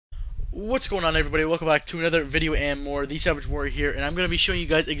What's going on, everybody? Welcome back to another video and more. The Savage Warrior here, and I'm going to be showing you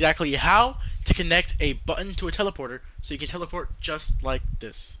guys exactly how to connect a button to a teleporter so you can teleport just like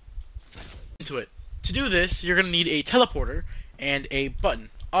this. Into it. To do this, you're going to need a teleporter and a button,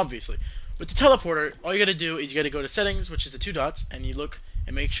 obviously. With the teleporter, all you got to do is you got to go to settings, which is the two dots, and you look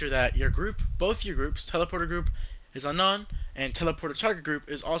and make sure that your group, both your groups, teleporter group is on none, and teleporter target group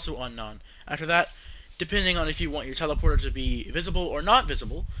is also on none. After that, depending on if you want your teleporter to be visible or not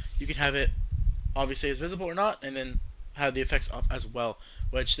visible, you can have it obviously as visible or not, and then have the effects off as well,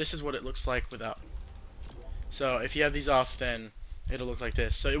 which this is what it looks like without. So if you have these off, then it'll look like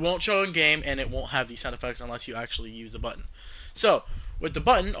this. So it won't show in game, and it won't have these sound effects unless you actually use the button. So with the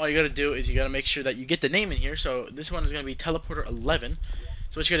button, all you gotta do is you gotta make sure that you get the name in here. So this one is gonna be teleporter 11.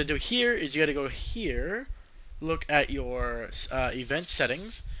 So what you gotta do here is you gotta go here, look at your event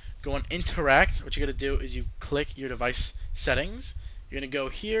settings, go on interact. What you gotta do is you click your device settings. You're gonna go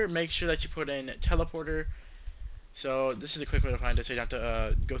here, make sure that you put in teleporter. So this is a quick way to find it, so you don't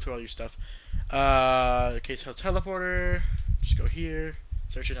have to go through all your stuff. Okay, so teleporter, just go here,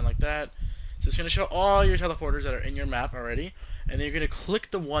 search it in like that. So it's gonna show all your teleporters that are in your map already, and then you're gonna click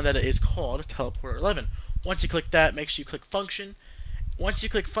the one that is called teleporter 11. Once you click that, make sure you click function. Once you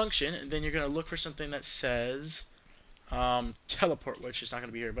click function, then you're gonna look for something that says teleport, which is not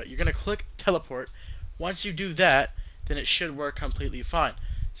gonna be here, but you're gonna click teleport. Once you do that, then it should work completely fine.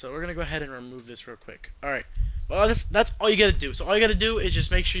 So we're gonna go ahead and remove this real quick. Alright, well that's all you gotta do. So all you gotta do is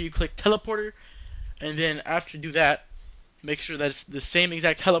just make sure you click teleporter, and then after you do that, make sure that it's the same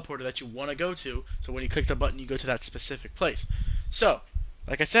exact teleporter that you want to go to, so when you click the button you go to that specific place. So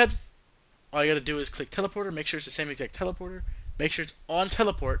like I said, all you gotta do is click teleporter, make sure it's the same exact teleporter, make sure it's on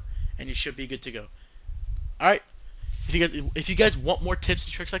teleport, and you should be good to go. Alright, if you guys want more tips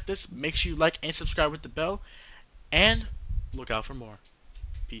and tricks like this, make sure you like and subscribe with the bell, and look out for more.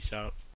 Peace out.